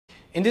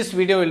In this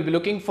video, we will be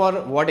looking for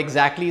what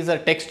exactly is a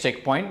text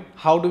checkpoint.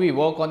 How do we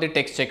work on the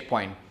text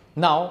checkpoint?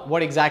 Now,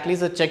 what exactly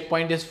is a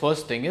checkpoint is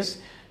first thing is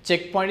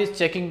checkpoint is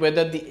checking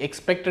whether the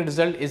expected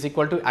result is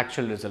equal to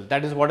actual result.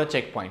 That is what a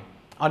checkpoint.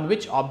 On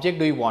which object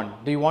do you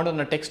want? Do you want on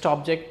a text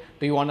object?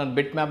 Do you want on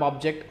bitmap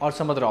object or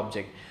some other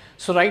object?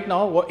 So right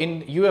now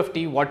in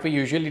UFT, what we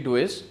usually do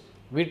is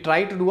we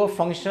try to do a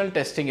functional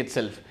testing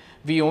itself.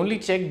 We only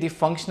check the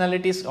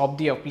functionalities of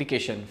the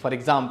application. For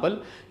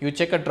example, you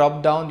check a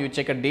drop down, you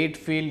check a date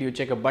field, you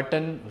check a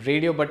button,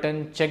 radio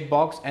button,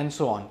 checkbox and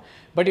so on.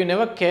 But you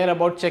never care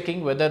about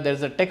checking whether there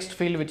is a text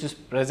field which is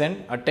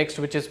present, a text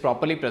which is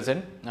properly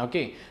present.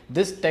 Okay,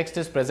 this text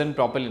is present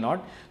properly or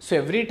not. So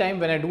every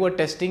time when I do a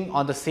testing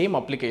on the same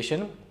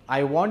application,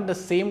 I want the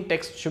same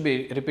text should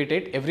be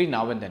repeated every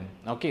now and then.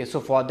 Okay, so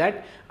for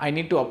that I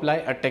need to apply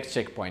a text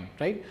checkpoint,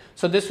 right?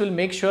 So this will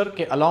make sure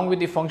along with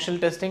the functional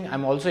testing,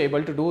 I'm also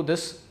able to do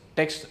this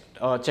text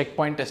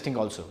checkpoint testing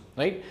also,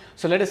 right?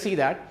 So let us see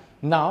that.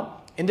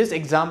 Now in this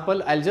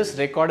example, I'll just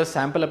record a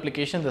sample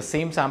application, the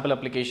same sample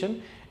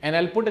application, and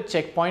I'll put a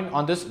checkpoint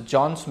on this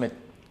John Smith.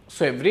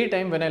 So every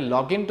time when I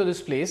log into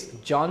this place,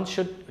 John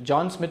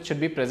Smith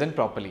should be present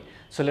properly.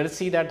 So let us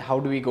see that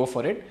how do we go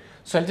for it.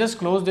 So I'll just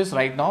close this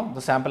right now,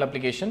 the sample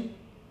application,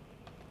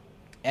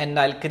 and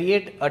I'll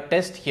create a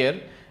test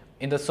here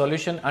in the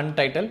solution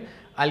untitled.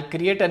 I'll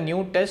create a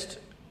new test,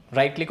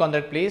 right click on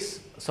that place,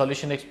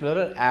 solution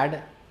explorer,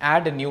 add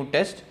a new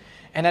test,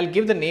 and I'll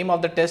give the name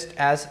of the test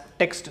as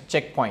text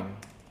checkpoint.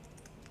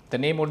 The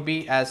name would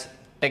be as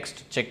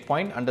text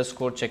checkpoint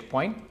underscore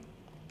checkpoint,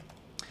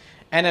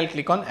 and I'll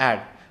click on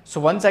add.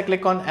 So once I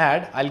click on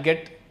add, I'll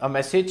get a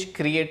message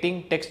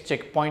creating text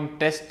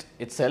checkpoint test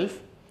itself.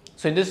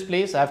 So in this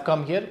place, I have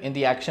come here in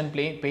the action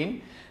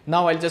pane.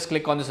 Now I'll just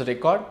click on this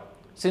record.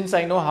 Since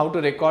I know how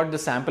to record the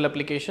sample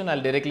application,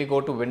 I'll directly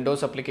go to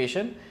Windows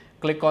application,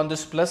 click on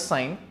this plus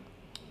sign,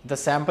 the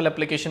sample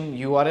application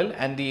URL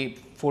and the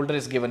folder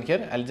is given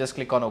here. I'll just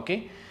click on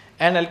OK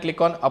and I'll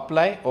click on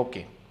apply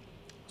OK.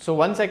 So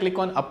once I click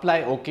on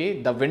apply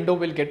OK, the window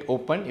will get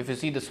opened if you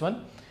see this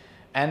one,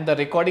 and the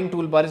recording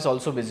toolbar is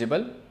also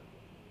visible.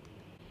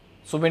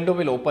 So window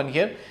will open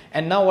here,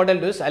 and now what I'll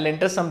do is I'll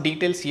enter some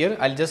details here.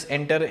 I'll just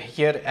enter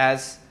here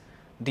as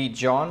the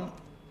John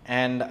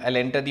and I'll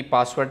enter the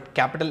password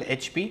capital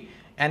HP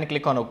and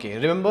click on OK.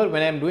 Remember,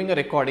 when I'm doing a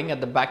recording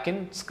at the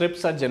backend,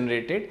 scripts are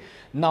generated.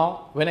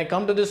 Now when I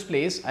come to this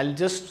place, I'll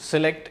just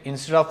select,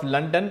 instead of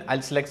London,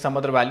 I'll select some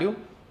other value.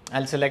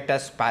 I'll select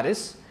as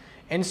Paris.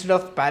 Instead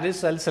of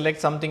Paris, I'll select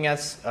something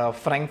as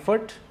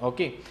Frankfurt.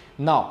 Okay.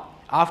 Now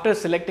after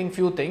selecting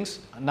few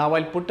things, now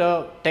I'll put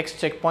a text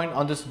checkpoint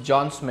on this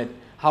John Smith.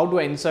 How do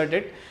I insert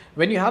it?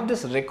 When you have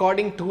this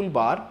recording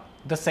toolbar,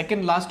 the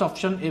second last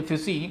option, if you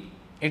see,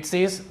 it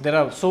says there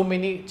are so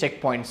many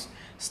checkpoints: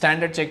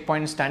 standard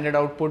checkpoint, standard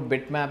output,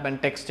 bitmap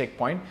and text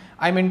checkpoint.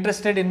 I'm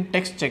interested in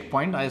text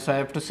checkpoint, so I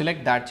have to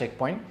select that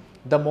checkpoint.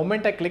 The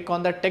moment I click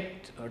on the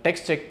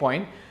text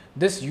checkpoint,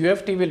 this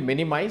UFT will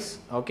minimize.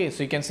 Okay,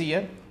 so you can see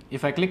here,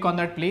 if I click on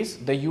that place,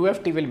 the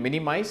UFT will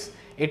minimize.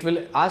 It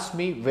will ask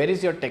me where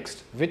is your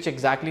text, which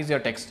exactly is your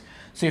text.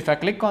 So if I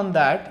click on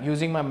that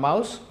using my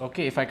mouse,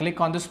 okay, if I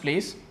click on this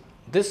place,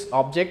 this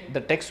object,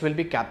 the text will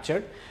be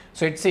captured.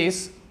 So it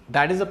says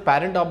that is the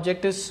parent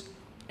object is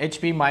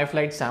HP My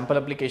Flight sample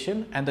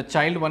application and the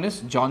child one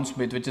is John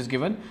Smith, which is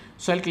given.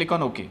 So I'll click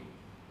on OK.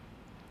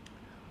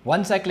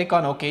 Once I click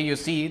on OK, you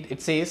see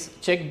it says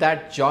check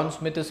that John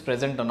Smith is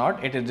present or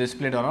not, it is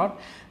displayed or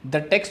not.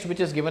 The text which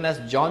is given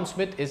as John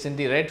Smith is in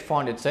the red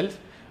font itself.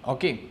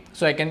 Okay,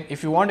 so I can,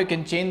 if you want, you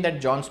can change that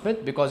John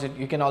Smith because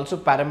you can also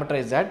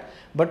parameterize that,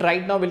 but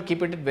right now we'll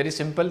keep it very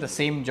simple, the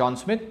same John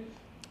Smith,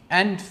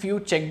 and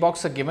few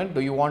checkboxes are given. Do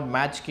you want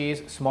match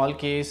case, small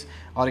case,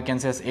 or you can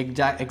say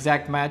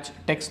exact match,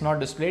 text not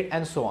displayed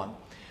and so on.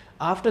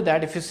 After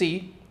that, if you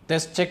see,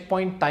 there's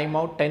checkpoint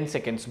timeout 10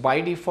 seconds.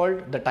 By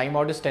default, the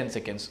timeout is 10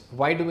 seconds.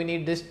 Why do we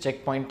need this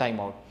checkpoint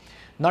timeout?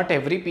 Not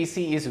every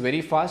PC is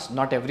very fast,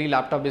 not every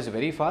laptop is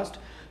very fast.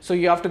 So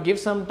you have to give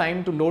some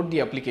time to load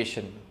the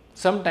application.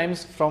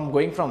 Sometimes from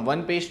going from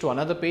one page to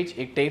another page,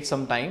 it takes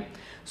some time.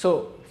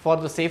 So for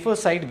the safer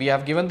side, we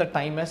have given the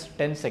time as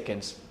 10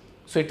 seconds.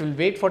 So it will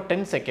wait for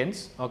 10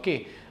 seconds.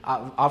 Okay.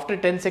 After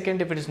 10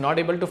 seconds, if it is not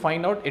able to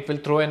find out, it will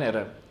throw an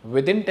error.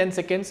 Within 10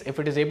 seconds, if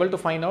it is able to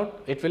find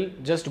out, it will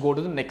just go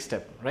to the next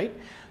step, right?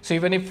 So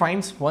even if it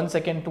finds 1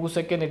 second, 2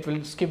 seconds, it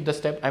will skip the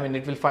step. I mean,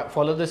 it will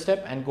follow the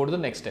step and go to the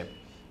next step.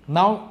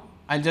 Now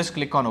I'll just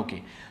click on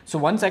OK. So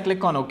once I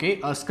click on OK,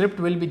 a script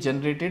will be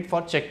generated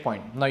for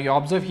checkpoint. Now you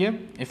observe here,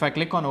 if I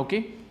click on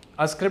OK,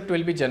 a script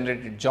will be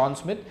generated, John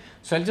Smith.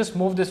 So I'll just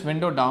move this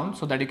window down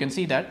so that you can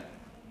see that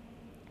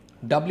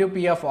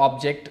WPF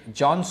object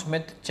John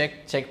Smith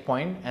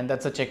checkpoint, and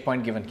that's a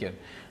checkpoint given here,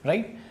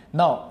 right?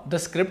 Now the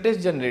script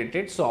is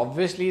generated, so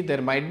obviously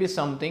there might be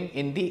something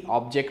in the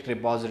object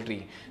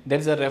repository. There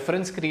is a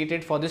reference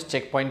created for this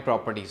checkpoint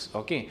properties.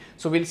 Okay,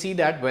 so we'll see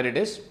that where it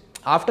is.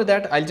 After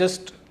that, I'll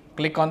just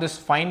click on this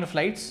find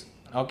flights,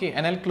 okay,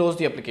 and I'll close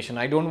the application.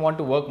 I don't want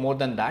to work more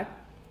than that.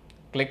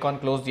 click on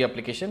close the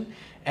application,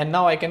 and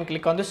now I can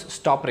click on this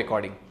stop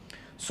recording.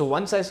 So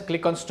once I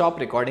click on stop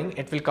recording,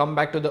 it will come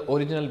back to the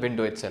original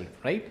window itself,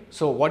 right?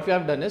 So what we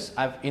have done is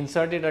I've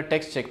inserted a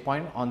text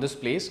checkpoint on this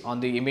place, on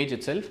the image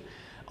itself,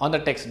 on the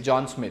text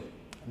John Smith.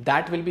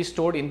 That will be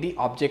stored in the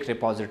object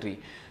repository.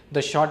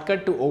 The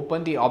shortcut to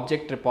open the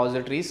object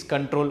repository is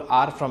Ctrl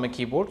R from a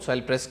keyboard. So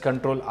I'll press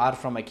Ctrl R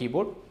from a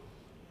keyboard,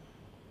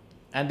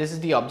 and this is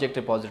the object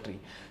repository.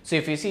 So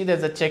if you see,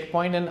 there's a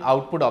checkpoint and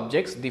output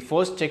objects. The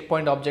first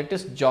checkpoint object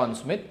is John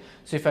Smith.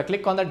 So if I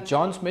click on that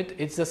John Smith,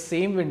 it's the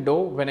same window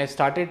when I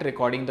started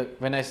recording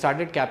when I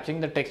started capturing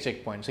the text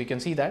checkpoint. So you can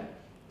see that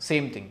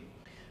same thing.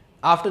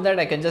 After that,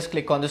 I can just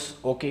click on this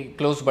OK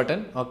close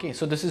button. Okay,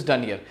 so this is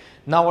done here.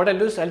 Now what I'll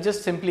do is I'll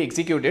just simply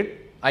execute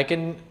it. I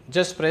can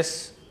just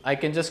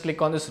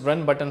click on this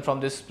run button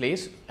from this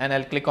place, and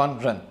I'll click on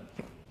run.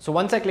 So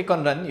once I click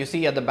on run, you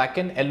see at the back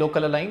end yellow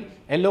color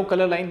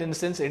line in the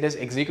sense it is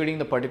executing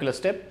the particular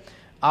step.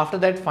 After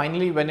that,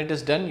 finally when it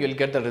is done, you will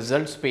get the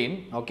results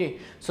pane. Okay,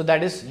 so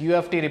that is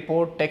UFT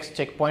report text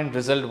checkpoint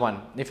result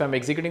 1. If I am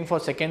executing for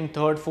second,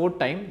 third, fourth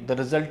time, the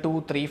result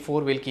 2, 3,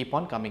 4 will keep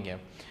on coming here.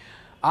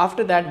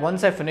 After that,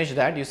 once I finish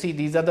that, you see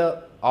these are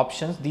the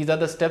options, these are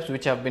the steps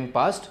which have been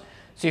passed.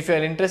 So if you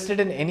are interested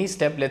in any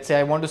step, let's say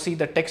I want to see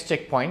the text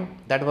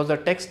checkpoint, that was the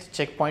text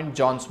checkpoint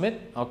John Smith,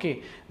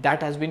 okay,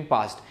 that has been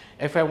passed.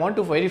 If I want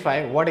to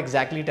verify what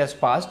exactly it has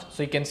passed,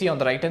 so you can see on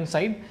the right hand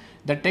side,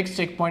 the text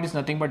checkpoint is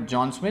nothing but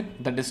John Smith,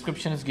 the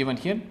description is given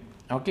here,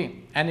 okay,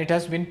 and it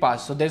has been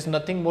passed. So there is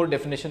nothing more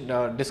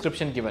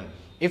description given.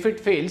 If it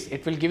fails,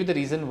 it will give you the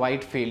reason why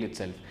it failed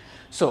itself.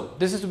 So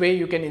this is the way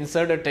you can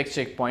insert a text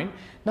checkpoint.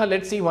 Now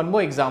let's see one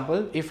more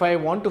example. If I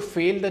want to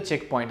fail the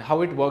checkpoint,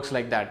 how it works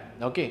like that.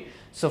 Okay,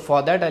 so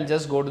for that I'll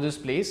just go to this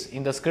place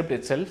in the script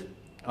itself.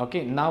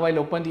 Okay, now I'll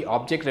open the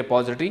object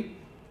repository.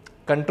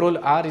 Ctrl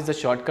R is the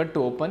shortcut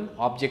to open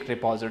object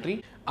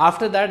repository.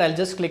 After that, I'll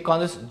just click on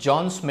this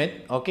John Smith.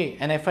 Okay,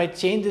 and if I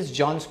change this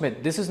John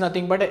Smith, this is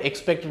nothing but an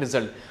expected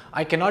result.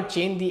 I cannot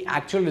change the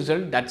actual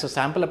result. That's a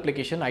sample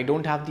application. I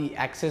don't have the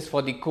access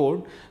for the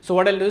code. So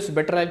what I'll do is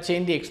better I'll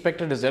change the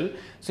expected result.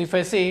 So if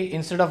I say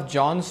instead of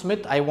John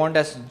Smith, I want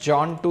as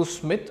John to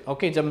Smith.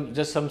 Okay,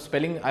 just some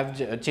spelling I'm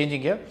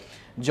changing here.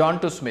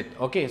 John to Smith.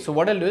 Okay, so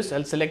what I'll do is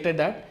I'll select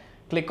that.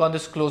 Click on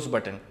this close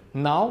button.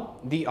 Now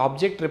the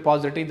object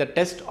repository, the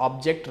test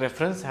object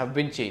reference have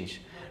been changed.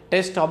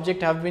 Test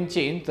object have been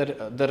changed,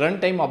 the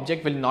runtime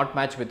object will not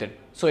match with it.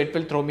 So it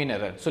will throw me an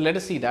error. So let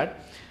us see that.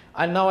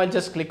 And now I'll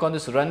just click on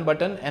this run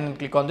button and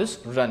click on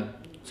this run.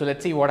 So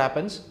let's see what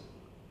happens.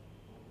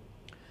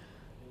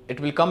 It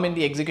will come in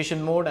the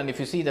execution mode, and if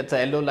you see, that's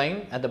a yellow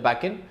line at the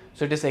back end.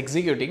 So it is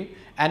executing,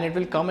 and it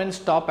will come and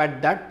stop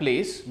at that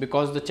place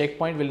because the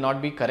checkpoint will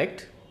not be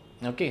correct.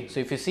 Okay, so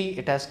if you see,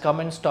 it has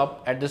come and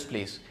stopped at this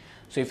place.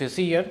 So if you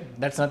see here,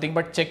 that's nothing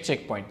but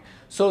checkpoint.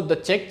 So the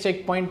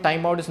checkpoint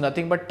timeout is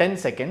nothing but 10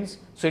 seconds.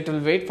 So it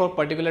will wait for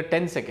particular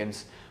 10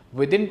 seconds.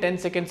 Within 10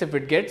 seconds, if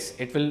it gets,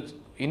 it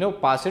will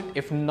pass it.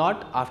 If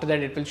not, after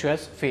that it will show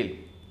as fail.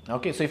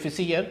 Okay, so if you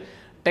see here,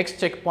 text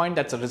checkpoint,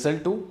 that's a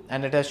result 2,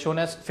 and it has shown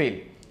as fail.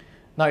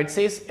 Now it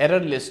says error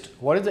list.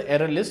 What is the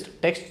error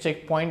list? Text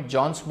checkpoint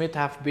John Smith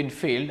have been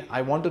failed.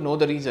 I want to know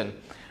the reason.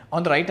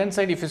 On the right hand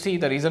side, if you see,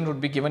 the reason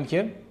would be given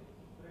here.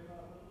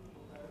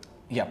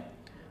 Yeah,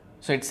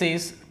 so it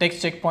says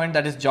text checkpoint,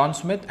 that is John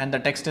Smith, and the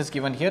text is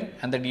given here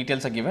and the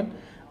details are given.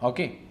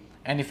 Okay,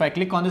 and if I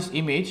click on this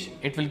image,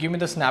 it will give me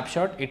the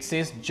snapshot. It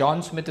says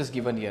John Smith is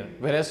given here,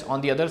 whereas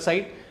on the other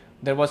side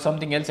there was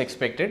something else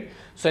expected.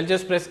 So I'll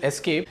just press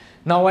escape.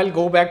 Now I'll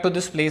go back to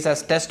this place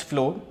as test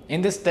flow.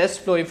 In this test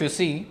flow, if you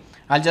see,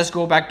 I'll just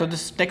go back to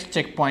this text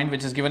checkpoint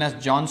which is given as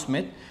John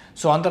Smith.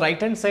 So on the right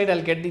hand side,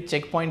 I'll get the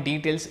checkpoint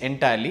details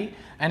entirely,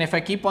 and if I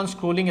keep on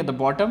scrolling at the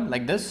bottom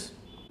like this,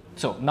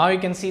 so now you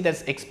can see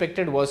that's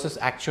expected versus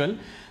actual.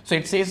 So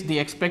it says the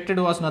expected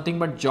was nothing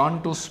but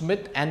John to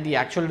Smith, and the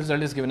actual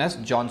result is given as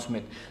John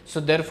Smith. So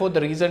therefore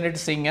the reason it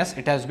is saying as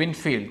it has been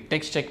failed,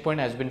 text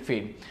checkpoint has been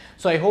failed.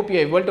 So I hope you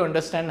are able to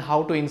understand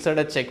how to insert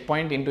a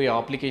checkpoint into your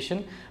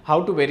application,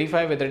 how to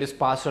verify whether it is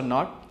passed or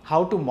not,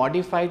 how to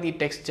modify the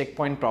text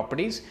checkpoint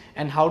properties,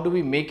 and how do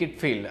we make it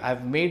fail. I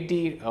have made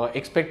the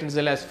expected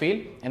result as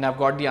fail, and I have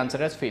got the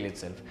answer as fail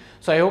itself.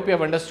 So I hope you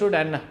have understood,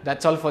 and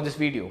that's all for this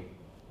video.